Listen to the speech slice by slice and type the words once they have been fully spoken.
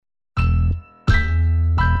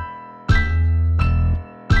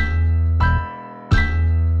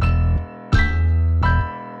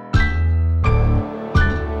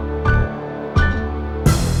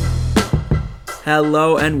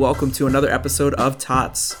Hello and welcome to another episode of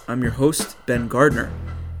TOTS. I'm your host, Ben Gardner.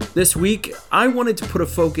 This week, I wanted to put a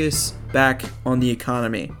focus back on the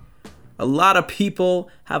economy. A lot of people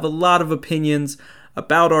have a lot of opinions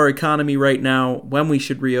about our economy right now, when we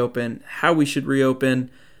should reopen, how we should reopen,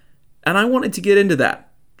 and I wanted to get into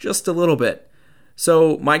that just a little bit.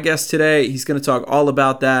 So my guest today, he's going to talk all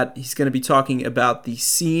about that. He's going to be talking about the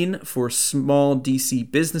scene for small DC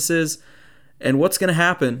businesses and what's going to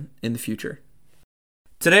happen in the future.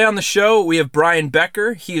 Today on the show, we have Brian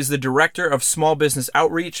Becker. He is the Director of Small Business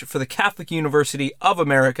Outreach for the Catholic University of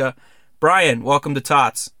America. Brian, welcome to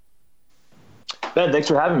TOTS. Ben, thanks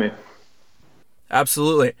for having me.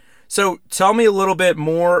 Absolutely. So tell me a little bit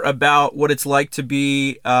more about what it's like to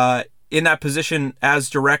be in that position as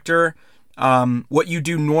director, what you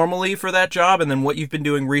do normally for that job, and then what you've been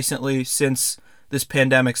doing recently since this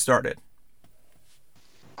pandemic started.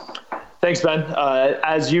 Thanks, Ben.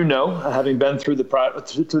 As you know, having been through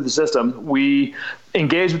the system, we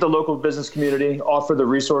engage with the local business community, offer the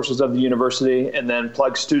resources of the university, and then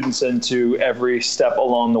plug students into every step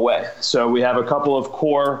along the way. So we have a couple of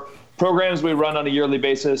core programs we run on a yearly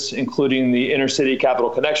basis, including the Intercity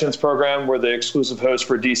Capital Connections program. We're the exclusive host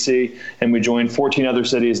for DC, and we joined 14 other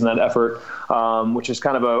cities in that effort, which is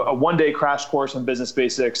kind of a one-day crash course on business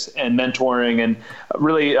basics and mentoring and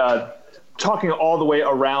really talking all the way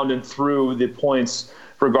around and through the points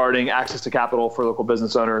regarding access to capital for local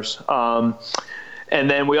business owners. And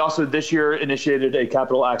then we also this year initiated a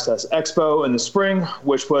Capital Access Expo in the spring,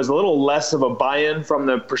 which was a little less of a buy-in from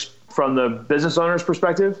the business owner's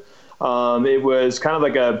perspective. It was kind of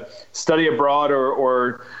like a study abroad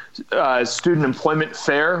or student employment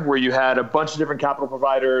fair where you had a bunch of different capital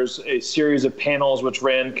providers, a series of panels which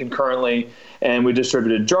ran concurrently, and we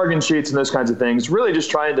distributed jargon sheets and those kinds of things, really just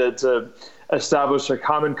trying to establish a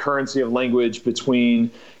common currency of language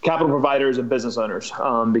between capital providers and business owners.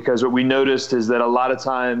 Because what we noticed is that a lot of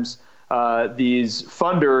times these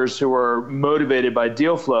funders who are motivated by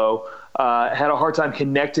deal flow had a hard time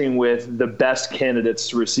connecting with the best candidates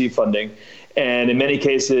to receive funding. And in many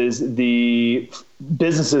cases, the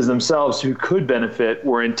businesses themselves who could benefit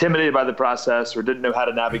were intimidated by the process or didn't know how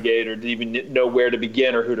to navigate or didn't even know where to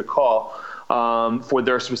begin or who to call for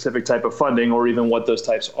their specific type of funding or even what those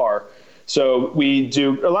types are. So we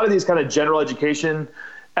do a lot of these kind of general education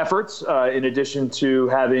efforts, in addition to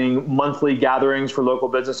having monthly gatherings for local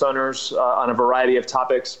business owners on a variety of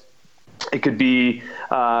topics. It could be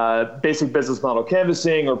basic business model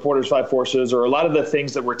canvassing or Porter's Five Forces or a lot of the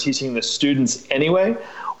things that we're teaching the students anyway,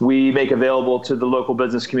 we make available to the local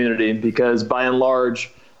business community because by and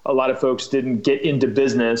large, a lot of folks didn't get into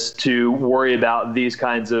business to worry about these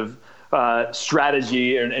kinds of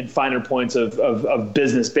strategy and finer points of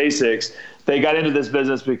business basics. They got into this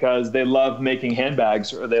business because they loved making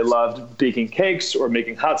handbags or they loved baking cakes or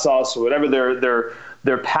making hot sauce or whatever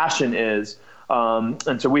their passion is.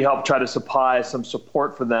 And so we help try to supply some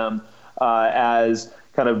support for them as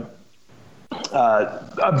kind of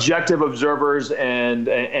objective observers and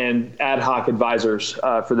ad hoc advisors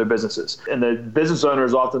for their businesses. And the business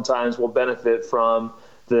owners oftentimes will benefit from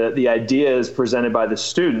the ideas presented by the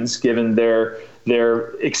students, given their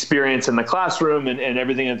experience in the classroom and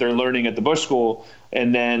everything that they're learning at the Bush School.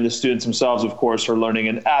 And then the students themselves, of course, are learning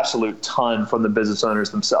an absolute ton from the business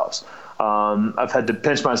owners themselves. I've had to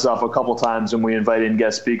pinch myself a couple times when we invite in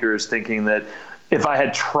guest speakers thinking that if I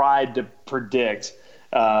had tried to predict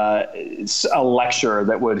a lecture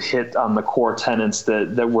that would hit on the core tenets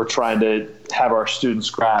that we're trying to have our students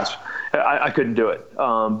grasp, I couldn't do it.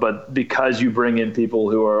 But because you bring in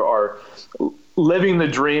people who are living the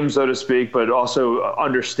dream, so to speak, but also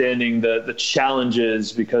understanding the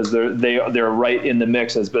challenges because they're right in the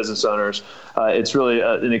mix as business owners. It's really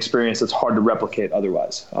an experience that's hard to replicate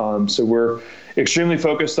otherwise. So we're extremely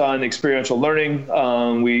focused on experiential learning.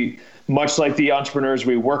 We, much like the entrepreneurs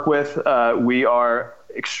we work with, we are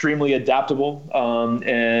extremely adaptable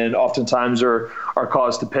and oftentimes are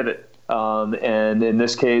caused to pivot. And in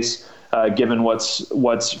this case, given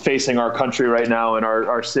what's facing our country right now in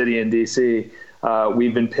our city in DC,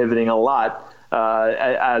 we've been pivoting a lot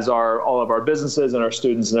as all of our businesses and our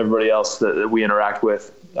students and everybody else that we interact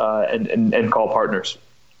with and call partners.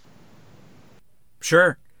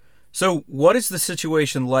 Sure. So what is the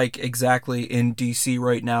situation like exactly in DC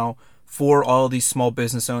right now for all of these small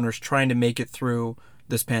business owners trying to make it through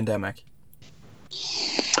this pandemic?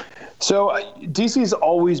 So DC's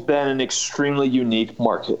always been an extremely unique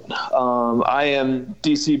market. I am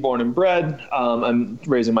DC born and bred. I'm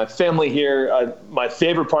raising my family here. My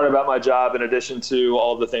favorite part about my job, in addition to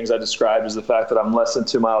all of the things I described, is the fact that I'm less than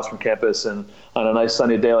 2 miles from campus. And on a nice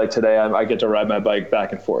sunny day like today, I get to ride my bike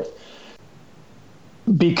back and forth.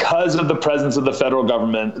 because of the presence of the federal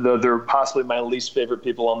government, though they're possibly my least favorite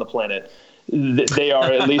people on the planet, they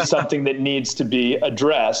are at least something that needs to be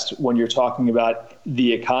addressed when you're talking about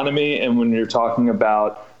the economy and when you're talking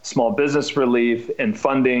about small business relief and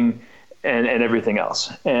funding and everything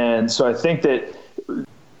else. And so I think that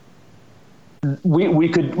we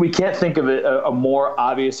can't think of a more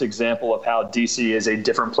obvious example of how DC is a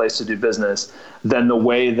different place to do business than the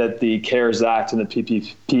way that the CARES Act and the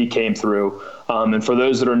PPP came through. And for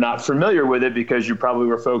those that are not familiar with it, because you probably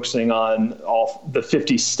were focusing on all the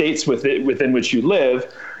 50 states within which you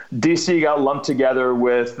live, DC got lumped together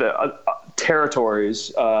with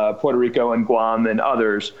territories, Puerto Rico and Guam and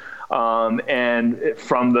others. And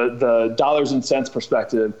from the dollars and cents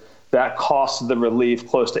perspective, that costs the relief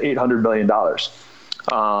close to $800 million,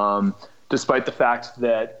 despite the fact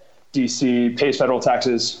that DC pays federal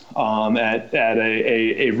taxes at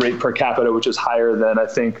a rate per capita which is higher than, I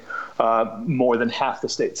think, more than half the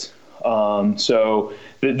states. So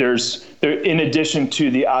in addition to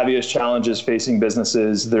the obvious challenges facing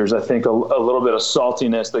businesses, there's, I think, a little bit of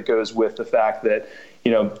saltiness that goes with the fact that,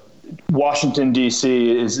 Washington,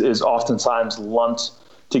 D.C. is oftentimes lumped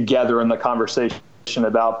together in the conversation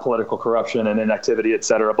about political corruption and inactivity, et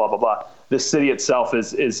cetera, blah, blah, blah. The city itself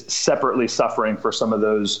is separately suffering for some of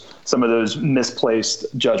those misplaced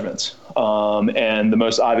judgments. And the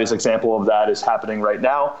most obvious example of that is happening right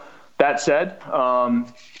now. That said,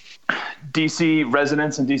 DC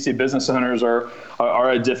residents and DC business owners are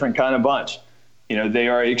a different kind of bunch. They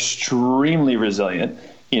are extremely resilient.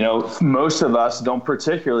 Most of us don't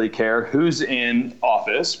particularly care who's in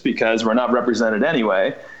office because we're not represented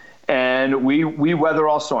anyway. And we weather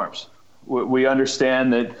all storms. We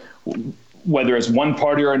understand that whether it's one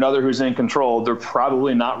party or another who's in control, they're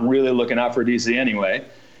probably not really looking out for DC anyway.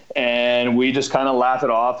 And we just kind of laugh it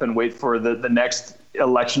off and wait for the next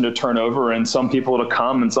election to turn over and some people to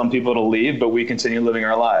come and some people to leave, but we continue living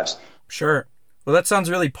our lives. Sure. Well, that sounds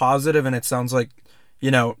really positive, and it sounds like,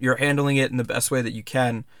 you're handling it in the best way that you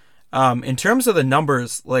can. In terms of the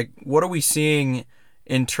numbers, what are we seeing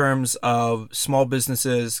in terms of small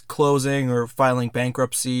businesses closing or filing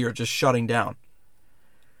bankruptcy or just shutting down?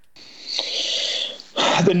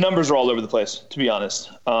 The numbers are all over the place, to be honest.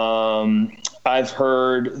 I've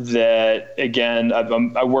heard that, again,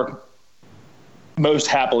 I work most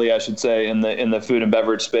happily, I should say, in the food and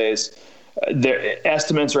beverage space. Their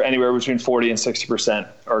estimates are anywhere between 40 and 60%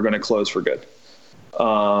 are going to close for good.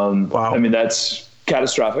 Wow. I mean, that's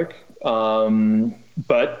catastrophic.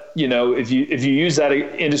 But if you use that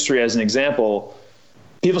industry as an example,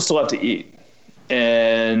 people still have to eat.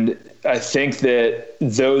 And I think that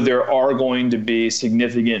though there are going to be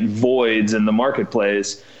significant voids in the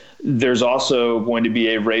marketplace, there's also going to be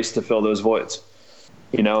a race to fill those voids.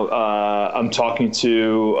 I'm talking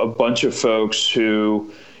to a bunch of folks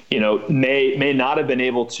who, may not have been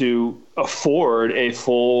able to afford a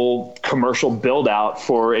full commercial build out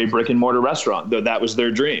for a brick and mortar restaurant, though that was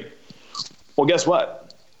their dream. Well, guess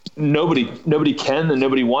what? Nobody can and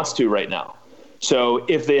nobody wants to right now. So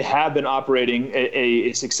if they have been operating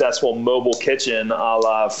a successful mobile kitchen a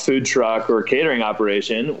la food truck or catering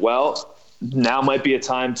operation, well, now might be a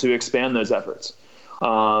time to expand those efforts.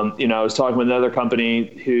 I was talking with another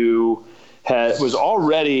company who was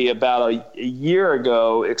already about a year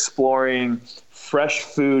ago exploring fresh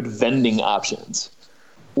food vending options,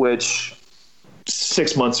 which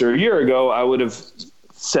 6 months or a year ago, I would have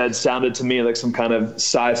said sounded to me like some kind of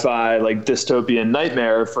sci-fi, like dystopian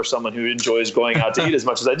nightmare for someone who enjoys going out to eat as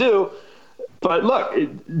much as I do. But look,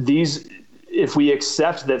 if we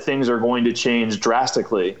accept that things are going to change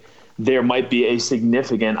drastically, there might be a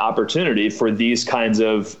significant opportunity for these kinds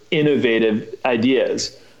of innovative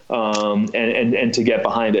ideas and to get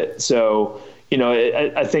behind it. So,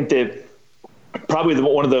 I think that probably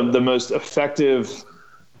one of the most effective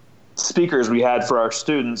speakers we had for our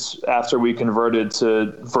students after we converted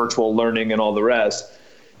to virtual learning and all the rest,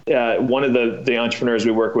 one of the entrepreneurs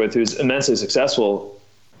we work with who's immensely successful,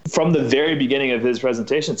 from the very beginning of his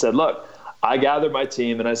presentation said, look, I gathered my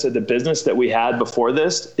team and I said, the business that we had before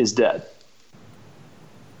this is dead.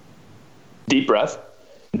 Deep breath.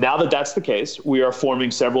 Now that that's the case, we are forming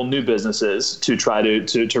several new businesses to try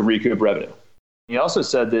to recoup revenue. He also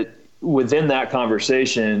said that within that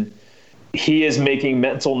conversation, he is making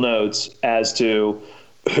mental notes as to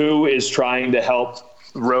who is trying to help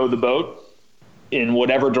row the boat in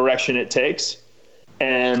whatever direction it takes,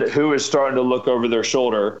 and who is starting to look over their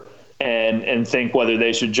shoulder and think whether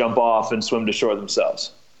they should jump off and swim to shore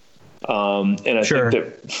themselves. And I think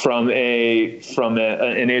that from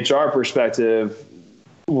an HR perspective,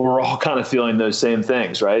 we're all kind of feeling those same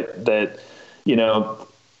things, right? That,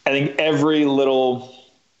 I think every little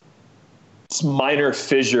minor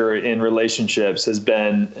fissure in relationships has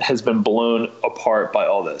been blown apart by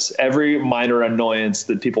all this. Every minor annoyance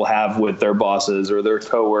that people have with their bosses or their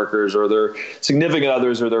coworkers or their significant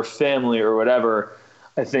others or their family or whatever,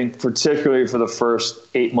 I think particularly for the first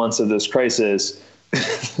 8 months of this crisis,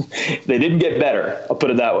 they didn't get better. I'll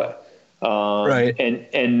put it that way. Right.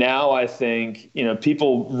 And now I think,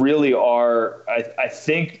 people really are, I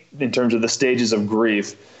think in terms of the stages of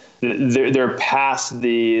grief, they're past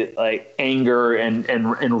the like anger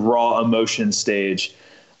and raw emotion stage.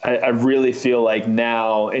 I really feel like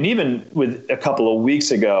now, and even with a couple of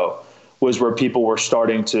weeks ago, was where people were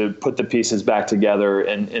starting to put the pieces back together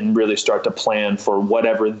and really start to plan for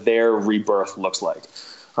whatever their rebirth looks like.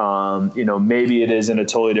 Maybe it is in a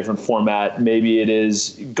totally different format. Maybe it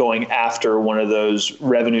is going after one of those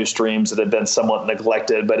revenue streams that have been somewhat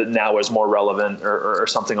neglected, but it now is more relevant or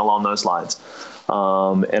something along those lines.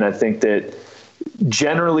 And I think that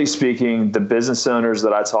generally speaking, the business owners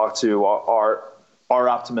that I talk to are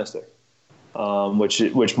optimistic,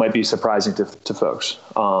 which might be surprising to folks.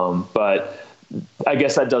 But I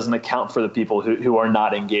guess that doesn't account for the people who are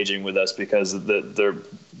not engaging with us because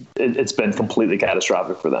it's been completely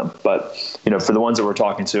catastrophic for them. But, for the ones that we're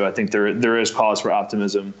talking to, I think there is cause for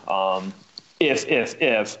optimism.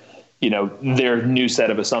 If their new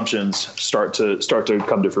set of assumptions start to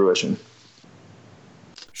come to fruition.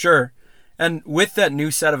 Sure. And with that new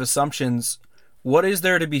set of assumptions, what is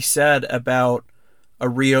there to be said about a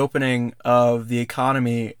reopening of the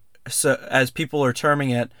economy, so, as people are terming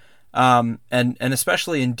it, and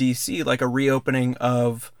especially in DC, like a reopening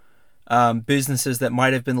of businesses that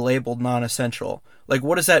might have been labeled non-essential? Like,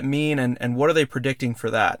 what does that mean, and what are they predicting for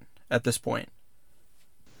that at this point?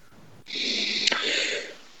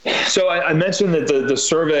 So I mentioned that the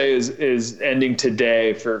survey is ending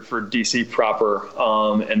today for DC proper,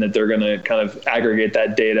 and that they're going to kind of aggregate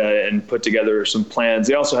that data and put together some plans.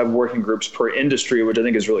 They also have working groups per industry, which I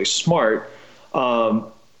think is really smart.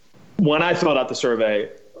 When I filled out the survey,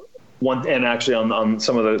 and actually on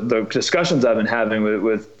some of the discussions I've been having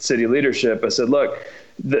with city leadership, I said, look,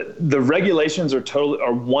 the regulations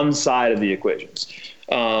are one side of the equations.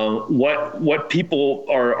 What people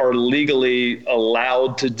are legally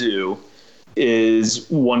allowed to do is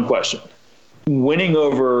one question. Winning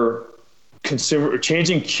over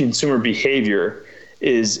changing consumer behavior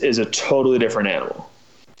is a totally different animal.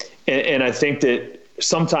 And I think that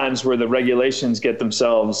sometimes where the regulations get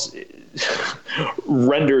themselves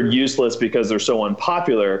rendered useless because they're so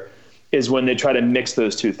unpopular is when they try to mix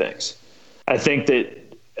those two things. I think that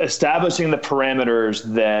establishing the parameters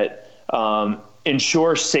that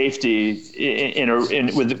ensure safety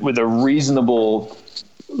with a reasonable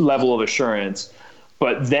level of assurance,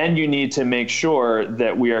 but then you need to make sure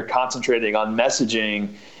that we are concentrating on messaging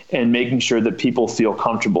and making sure that people feel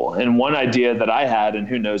comfortable. And one idea that I had, and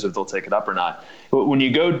who knows if they'll take it up or not, but when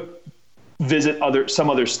you go visit some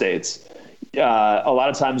other states, a lot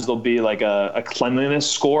of times there'll be like a cleanliness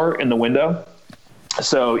score in the window.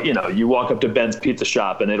 So, you walk up to Ben's Pizza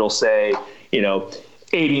Shop and it'll say,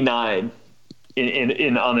 89 on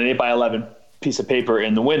an 8x11 piece of paper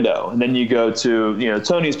in the window. And then you go to,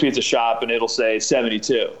 Tony's Pizza Shop and it'll say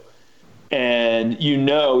 72. And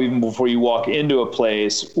even before you walk into a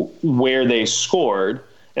place where they scored,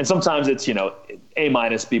 and sometimes it's, A-,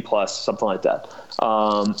 B+, something like that.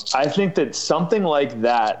 I think that something like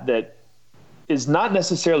that is not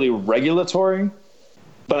necessarily regulatory,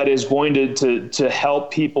 but is going to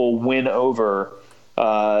help people win over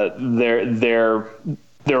their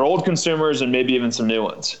old consumers and maybe even some new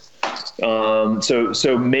ones.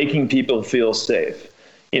 So making people feel safe,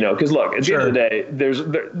 because look, at the end of the day, there's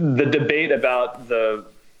the debate about the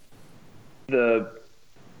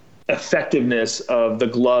effectiveness of the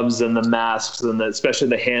gloves and the masks and especially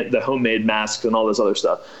the homemade masks and all this other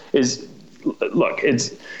stuff is, look,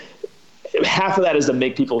 it's half of that is to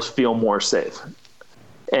make people feel more safe.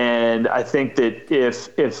 And I think that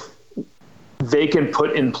if they can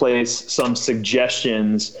put in place some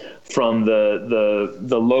suggestions from the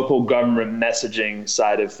local government messaging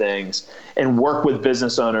side of things and work with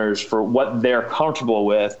business owners for what they're comfortable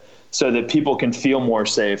with so that people can feel more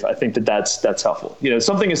safe, I think that's helpful.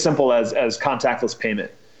 Something as simple as contactless payment,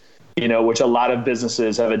 which a lot of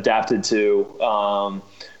businesses have adapted to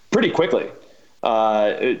pretty quickly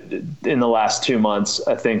in the last 2 months.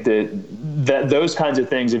 I think that those kinds of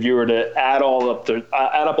things, if you were to add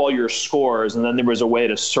up all your scores, and then there was a way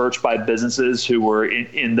to search by businesses who were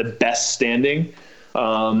in the best standing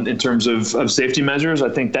in terms of safety measures, I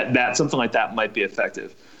think that something like that might be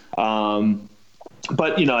effective.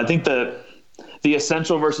 But I think the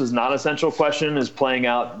essential versus non-essential question is playing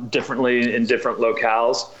out differently in different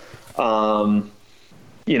locales. To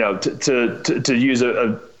use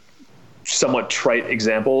a somewhat trite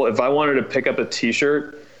example, if I wanted to pick up a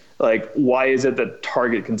T-shirt, like, why is it that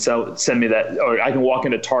Target can send me that, or I can walk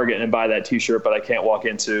into Target and buy that T-shirt, but I can't walk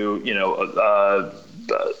into,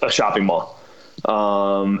 a shopping mall?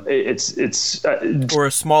 Or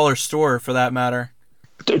a smaller store for that matter.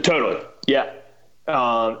 Totally. Yeah.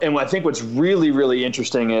 And I think what's really, really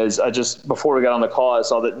interesting is before we got on the call, I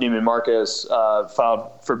saw that Neiman Marcus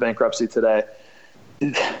filed for bankruptcy today.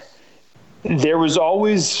 There was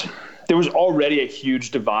already a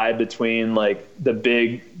huge divide between like the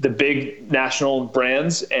big national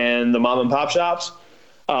brands and the mom and pop shops.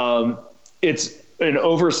 It's an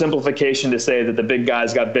oversimplification to say that the big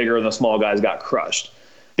guys got bigger and the small guys got crushed.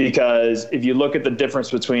 Because if you look at the difference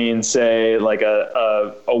between, say, like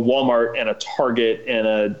a Walmart and a Target and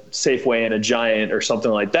a Safeway and a Giant or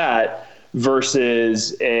something like that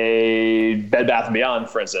versus a Bed Bath & Beyond,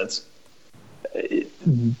 for instance,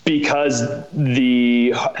 because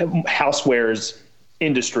the housewares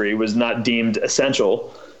industry was not deemed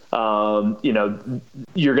essential,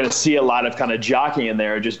 you're going to see a lot of kind of jockeying in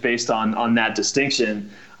there just based on that distinction.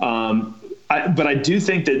 But I do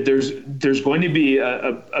think that there's going to be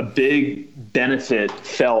a big benefit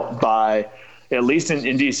felt by, at least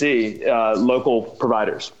in DC, local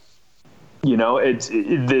providers.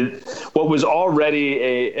 What was already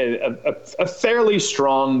a fairly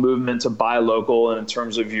strong movement to buy local, and in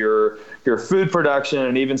terms of your food production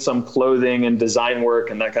and even some clothing and design work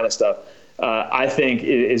and that kind of stuff, I think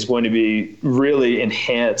is going to be really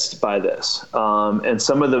enhanced by this. And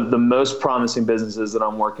some of the most promising businesses that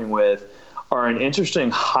I'm working with are an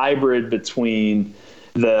interesting hybrid between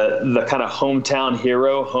the kind of hometown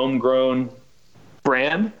hero, homegrown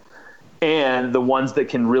brand, and the ones that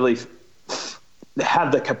can really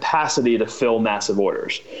have the capacity to fill massive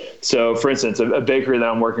orders. So, for instance, a bakery that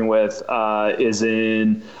I'm working with is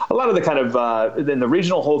in a lot of the kind of in the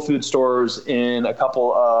regional Whole Food stores, in a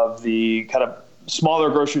couple of the kind of smaller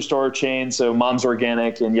grocery store chains, so Mom's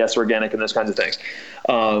Organic and Yes Organic and those kinds of things.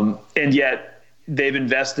 And yet they've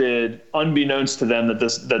invested, unbeknownst to them that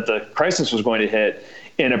the crisis was going to hit,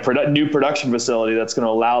 in a new production facility that's going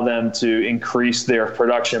to allow them to increase their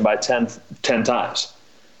production by 10 times.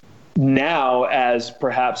 Now, as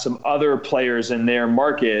perhaps some other players in their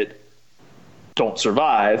market don't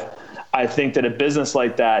survive, I think that a business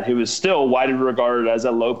like that, who is still widely regarded as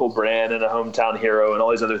a local brand and a hometown hero and all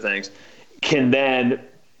these other things, can then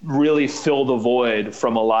really fill the void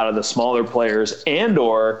from a lot of the smaller players and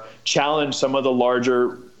or challenge some of the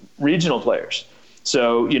larger regional players.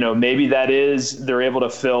 So, maybe they're able to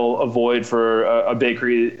fill a void for a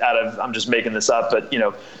bakery out of, I'm just making this up, but,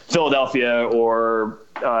 Philadelphia or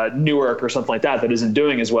Newark or something like that isn't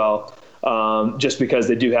doing as well, just because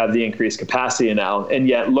they do have the increased capacity now. And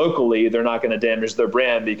yet locally, they're not going to damage their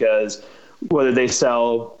brand, because whether they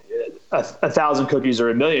sell 1,000 cookies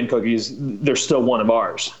or 1,000,000 cookies, they're still one of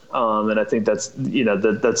ours. And I think that's,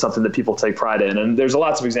 that's something that people take pride in. And there's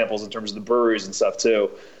lots of examples in terms of the breweries and stuff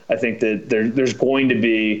too. I think that there's going to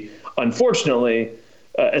be, unfortunately,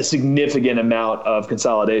 a significant amount of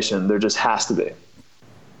consolidation. There just has to be.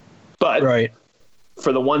 But right,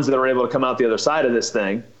 for the ones that are able to come out the other side of this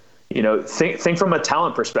thing, think from a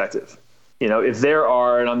talent perspective. If there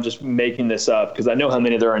are, and I'm just making this up because I know how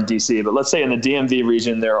many there are in DC, but let's say in the DMV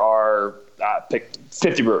region there are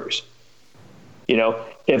 50 breweries.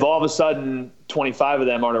 If all of a sudden 25 of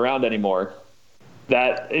them aren't around anymore,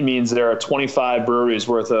 that it means there are 25 breweries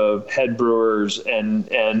worth of head brewers and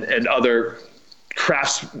other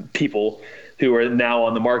crafts people who are now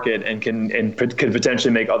on the market and could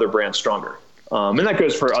potentially make other brands stronger. And that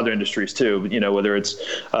goes for other industries too. Whether it's,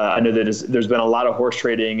 I know that there's been a lot of horse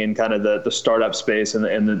trading in kind of the startup space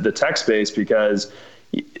and the tech space, because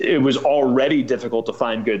it was already difficult to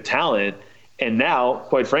find good talent. And now,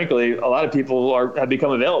 quite frankly, a lot of people have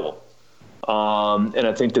become available. And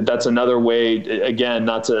I think that that's another way, again,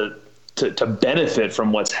 not to benefit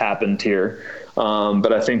from what's happened here.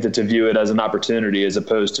 But I think that to view it as an opportunity as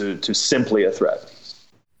opposed to simply a threat.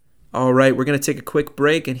 All right, we're going to take a quick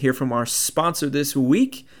break and hear from our sponsor this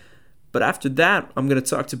week. But after that, I'm going to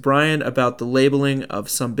talk to Brian about the labeling of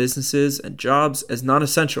some businesses and jobs as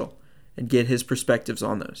non-essential and get his perspectives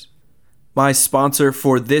on those. My sponsor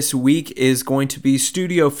for this week is going to be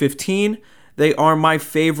Studio 15. They are my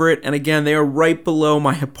favorite, and again, they are right below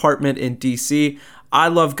my apartment in DC. I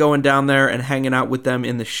love going down there and hanging out with them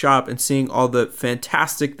in the shop and seeing all the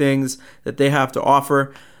fantastic things that they have to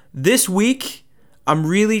offer. This week, I'm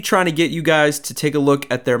really trying to get you guys to take a look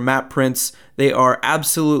at their map prints. They are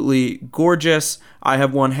absolutely gorgeous. I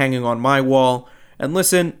have one hanging on my wall. And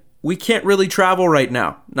listen, we can't really travel right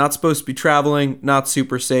now. Not supposed to be traveling, not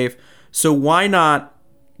super safe. So why not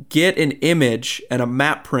get an image and a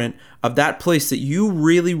map print of that place that you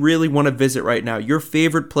really, really want to visit right now, your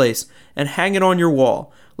favorite place, and hang it on your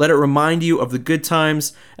wall. Let it remind you of the good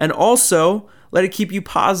times, and also let it keep you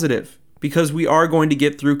positive, because we are going to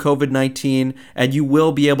get through COVID-19 and you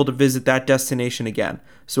will be able to visit that destination again.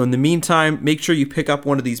 So in the meantime, make sure you pick up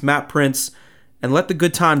one of these map prints and let the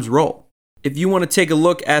good times roll. If you want to take a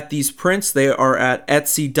look at these prints, they are at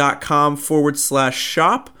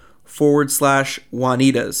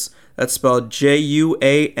etsy.com/shop/Juanitas. That's spelled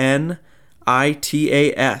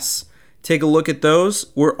Juanitas. Take a look at those.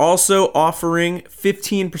 We're also offering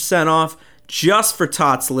 15% off just for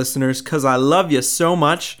TOTS listeners, because I love you so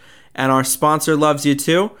much and our sponsor loves you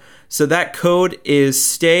too. So that code is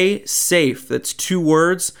Stay Safe. That's 2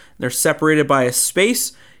 words. They're separated by a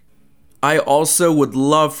space. I also would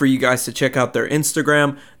love for you guys to check out their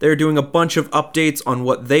Instagram. They're doing a bunch of updates on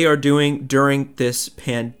what they are doing during this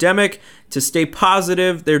pandemic to stay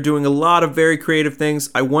positive. They're doing a lot of very creative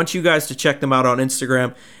things. I want you guys to check them out on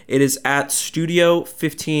Instagram. It is at Studio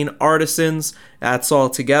 15 Artisans. That's all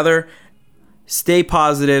together. Stay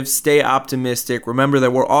positive, stay optimistic. Remember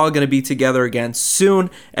that we're all going to be together again soon,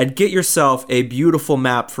 and get yourself a beautiful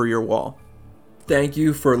map for your wall. Thank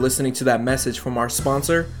you for listening to that message from our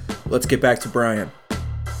sponsor. Let's get back to Brian.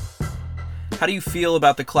 How do you feel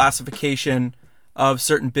about the classification of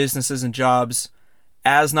certain businesses and jobs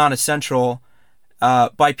as non-essential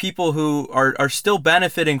by people who are still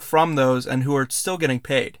benefiting from those and who are still getting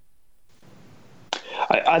paid?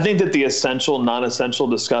 I think that the essential, non-essential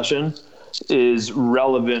discussion is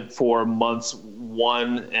relevant for months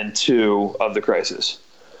 1 and 2 of the crisis.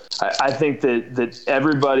 I think that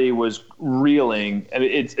everybody was reeling. I mean,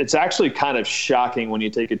 it's actually kind of shocking when you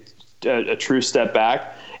take a true step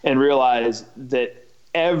back and realize that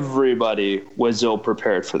everybody was ill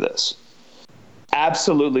prepared for this.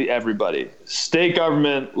 Absolutely everybody. State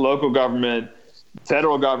government, local government,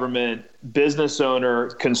 federal government, business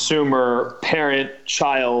owner, consumer, parent,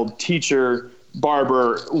 child, teacher,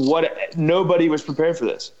 barber, nobody was prepared for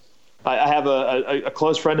this. I have a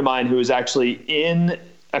close friend of mine who was actually in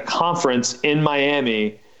a conference in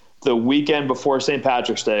Miami the weekend before St.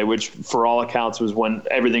 Patrick's Day, which for all accounts was when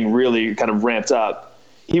everything really kind of ramped up.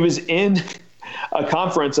 He was in a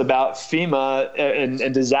conference about FEMA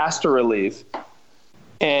and disaster relief.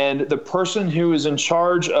 And the person who was in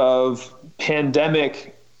charge of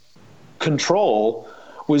pandemic control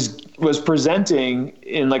was presenting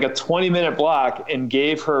in like a 20-minute block and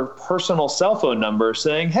gave her personal cell phone number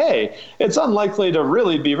saying, hey, it's unlikely to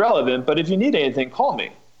really be relevant, but if you need anything, call me.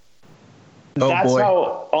 That's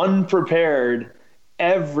how unprepared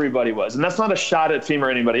everybody was. And that's not a shot at FEMA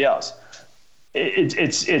or anybody else.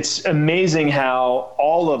 It's amazing how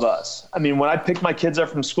all of us, I mean, when I picked my kids up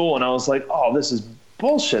from school and I was like, oh, this is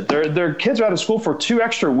bullshit. Their kids are out of school for 2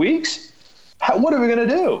 extra weeks. What are we going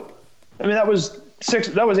to do? I mean, that was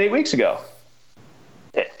 8 weeks ago.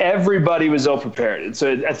 Everybody was ill prepared. And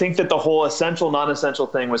so I think that the whole essential, non-essential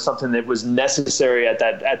thing was something that was necessary at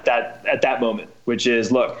that moment, which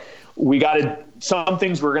is, look, some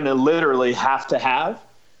things we're going to literally have to have,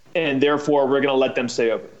 and therefore we're going to let them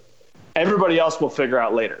stay open. Everybody else will figure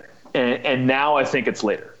out later. And now I think it's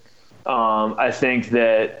later. I think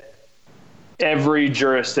that every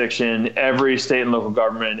jurisdiction, every state and local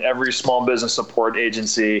government, every small business support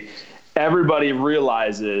agency, everybody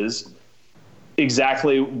realizes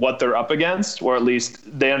exactly what they're up against, or at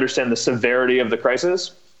least they understand the severity of the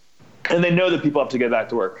crisis. And they know that people have to get back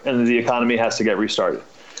to work and the economy has to get restarted.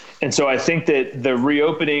 And so I think that the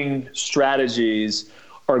reopening strategies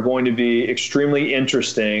are going to be extremely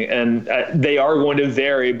interesting, and they are going to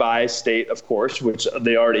vary by state, of course, which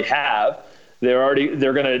they already have. They're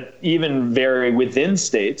going to even vary within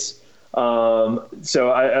states. So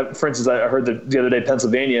for instance, I heard the other day,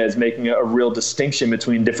 Pennsylvania is making a real distinction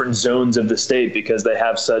between different zones of the state because they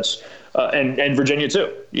have such, and Virginia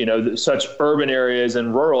too, such urban areas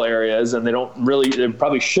and rural areas, and they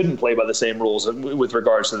probably shouldn't play by the same rules with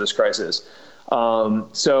regards to this crisis.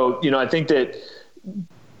 I think that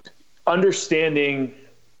understanding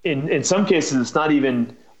in some cases, it's not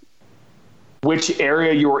even which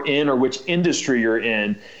area you're in or which industry you're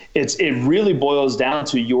in. It really boils down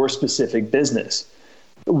to your specific business.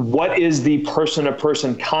 What is the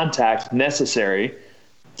person-to-person contact necessary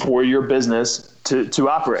for your business to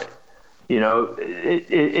operate?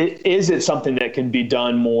 Is it something that can be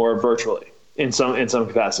done more virtually in some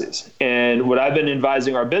capacities? And what I've been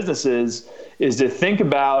advising our businesses is to think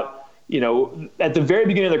about, at the very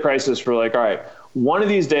beginning of the crisis, we're like, all right, one of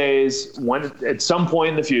these days, when at some point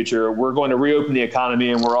in the future, we're going to reopen the economy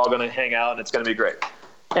and we're all going to hang out and it's going to be great.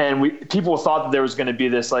 And people thought that there was going to be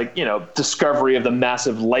this discovery of the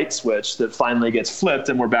massive light switch that finally gets flipped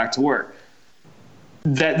and we're back to work.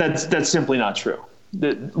 That's simply not true.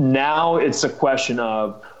 Now it's a question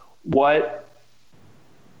of what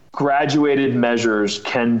graduated measures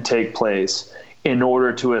can take place in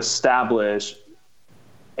order to establish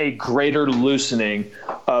a greater loosening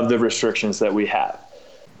of the restrictions that we have.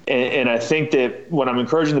 And I think that what I'm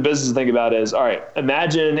encouraging the business to think about is, all right,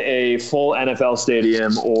 imagine a full NFL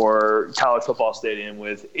stadium or college football stadium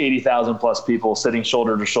with 80,000 plus people sitting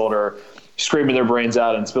shoulder to shoulder, screaming their brains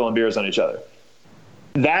out and spilling beers on each other.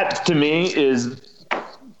 That to me is,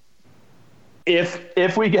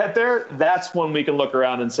 if we get there, that's when we can look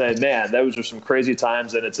around and say, man, those are some crazy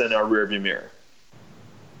times and it's in our rearview mirror.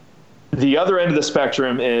 The other end of the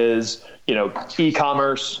spectrum is,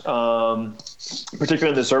 e-commerce, particularly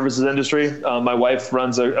in the services industry. My wife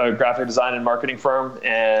runs a graphic design and marketing firm,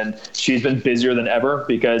 and she's been busier than ever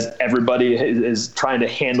because everybody is trying to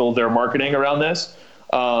handle their marketing around this.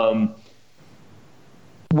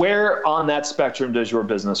 Where on that spectrum does your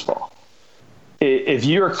business fall? If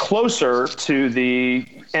you're closer to the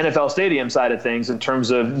NFL stadium side of things in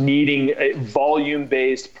terms of needing a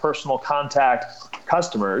volume-based personal contact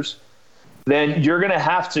customers, then you're going to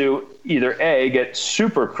have to either A, get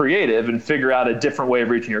super creative and figure out a different way of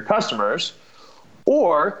reaching your customers,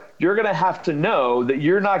 or you're going to have to know that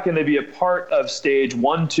you're not going to be a part of stage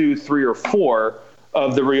 1, 2, 3, or 4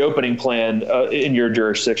 of the reopening plan in your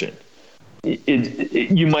jurisdiction.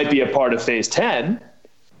 You might be a part of phase 10,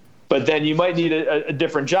 but then you might need a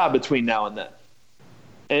different job between now and then.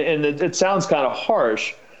 And it sounds kind of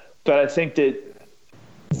harsh, but I think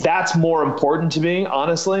that's more important to me,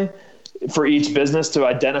 honestly, for each business to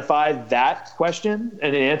identify that question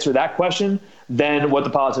and answer that question than what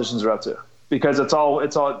the politicians are up to. Because it's all,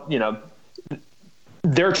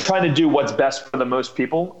 they're trying to do what's best for the most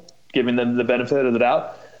people, giving them the benefit of the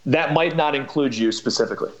doubt. That might not include you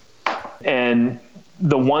specifically. And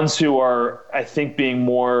the ones who are, I think, being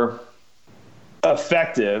more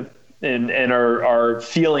effective and are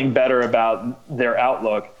feeling better about their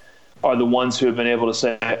outlook are the ones who have been able to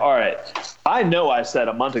say, all right, I know I said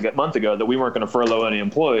a month ago that we weren't going to furlough any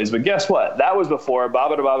employees, but guess what? That was before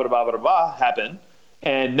happened.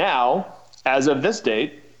 And now, as of this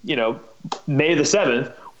date, May the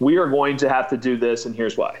 7th, we are going to have to do this, and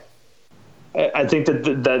here's why. I think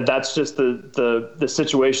that's just the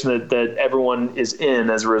situation that everyone is in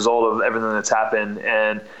as a result of everything that's happened.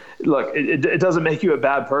 And look, it doesn't make you a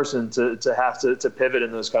bad person to have to pivot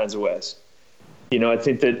in those kinds of ways. I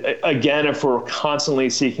think that, again, if we're constantly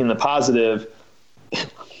seeking the positive,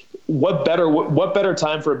 what better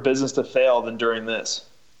time for a business to fail than during this?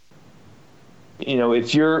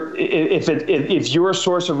 If your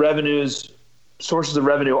sources of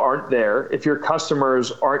revenue aren't there, if your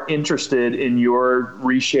customers aren't interested in your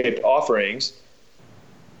reshaped offerings,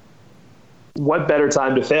 what better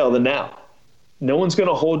time to fail than now? No one's going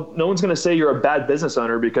to say you're a bad business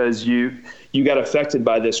owner because you got affected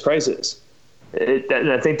by this crisis. And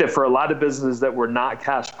I think that for a lot of businesses that were not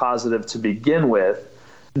cash positive to begin with,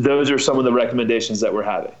 those are some of the recommendations that we're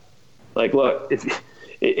having. Like, look,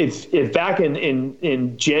 if back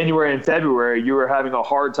in January and February you were having a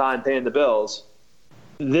hard time paying the bills,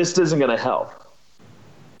 this isn't going to help.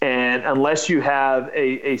 And unless you have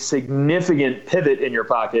a significant pivot in your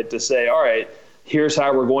pocket to say, all right, here's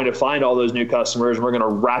how we're going to find all those new customers, and we're going to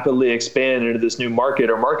rapidly expand into this new market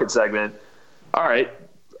or market segment, all right,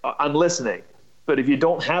 I'm listening. But if you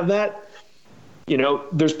don't have that,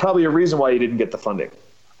 there's probably a reason why you didn't get the funding.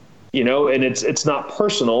 And it's not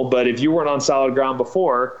personal, but if you weren't on solid ground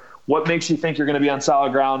before, what makes you think you're going to be on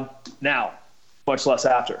solid ground now, much less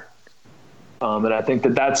after? And I think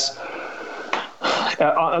that's,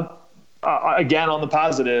 again, on the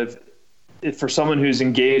positive, for someone who's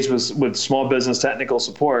engaged with small business technical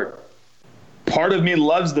support, part of me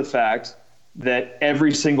loves the fact that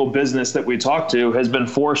every single business that we talk to has been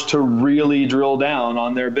forced to really drill down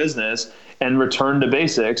on their business and return to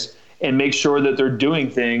basics and make sure that they're doing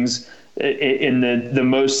things in the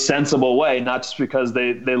most sensible way, not just because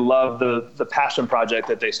they love the passion project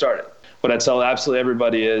that they started. What I tell absolutely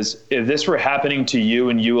everybody is, if this were happening to you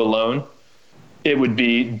and you alone, it would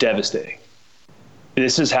be devastating.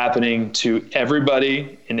 This is happening to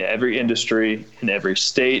everybody in every industry, in every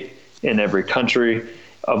state, in every country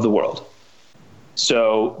of the world.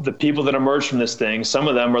 So the people that emerge from this thing, some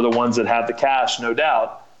of them are the ones that have the cash, no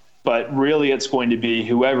doubt, but really it's going to be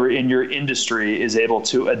whoever in your industry is able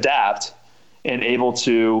to adapt and able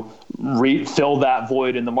to fill that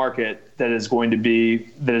void in the market that is going to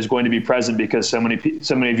be present because so many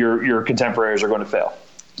of your contemporaries are going to fail.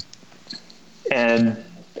 And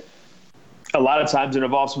a lot of times it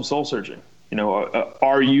involves some soul searching.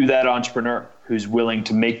 Are you that entrepreneur who's willing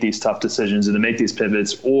to make these tough decisions and to make these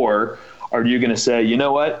pivots, or are you going to say, you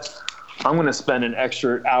know what, I'm going to spend an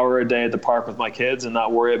extra hour a day at the park with my kids and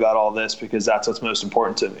not worry about all this because that's what's most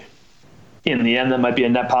important to me? In the end, that might be a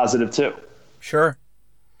net positive too. Sure.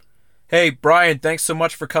 Hey, Brian, thanks so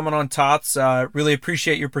much for coming on Tots. Really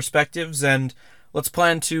appreciate your perspectives, and let's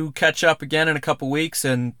plan to catch up again in a couple weeks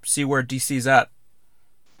and see where DC's at.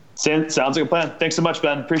 Sounds like a plan. Thanks so much,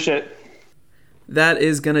 Ben. Appreciate it. That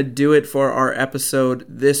is going to do it for our episode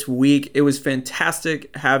this week. It was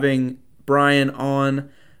fantastic having Brian on.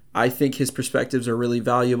 I think his perspectives are really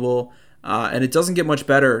valuable, and it doesn't get much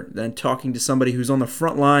better than talking to somebody who's on the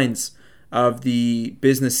front lines of the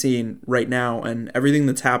business scene right now and everything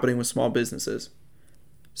that's happening with small businesses.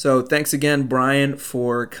 So thanks again, Brian,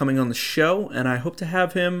 for coming on the show, and I hope to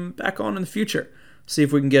have him back on in the future. See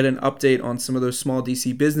if we can get an update on some of those small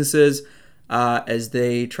DC businesses as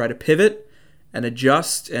they try to pivot and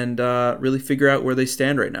adjust and really figure out where they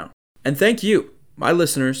stand right now. And thank you, my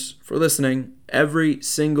listeners, for listening every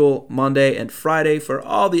single Monday and Friday for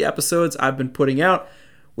all the episodes I've been putting out.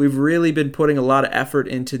 We've really been putting a lot of effort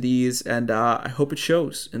into these, and I hope it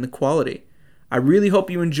shows in the quality. I really hope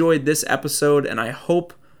you enjoyed this episode, and I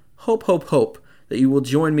hope that you will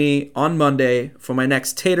join me on Monday for my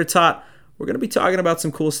next Tater Tot. We're going to be talking about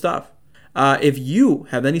some cool stuff. If you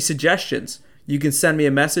have any suggestions, you can send me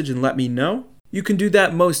a message and let me know. You can do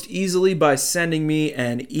that most easily by sending me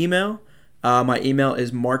an email. My email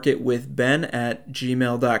is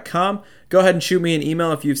marketwithben@gmail.com. Go ahead and shoot me an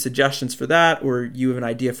email if you have suggestions for that, or you have an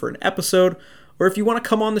idea for an episode, or if you want to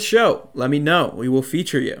come on the show, let me know. We will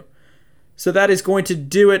feature you. So that is going to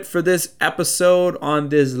do it for this episode on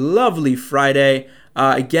this lovely Friday.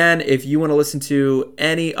 Again, if you want to listen to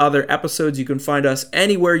any other episodes, you can find us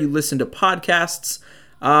anywhere you listen to podcasts.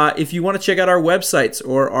 If you want to check out our websites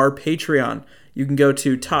or our Patreon, you can go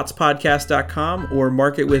to totspodcast.com or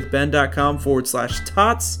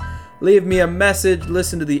marketwithben.com/tots. Leave me a message,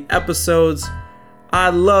 listen to the episodes. I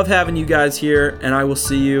love having you guys here, and I will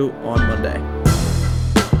see you on Monday.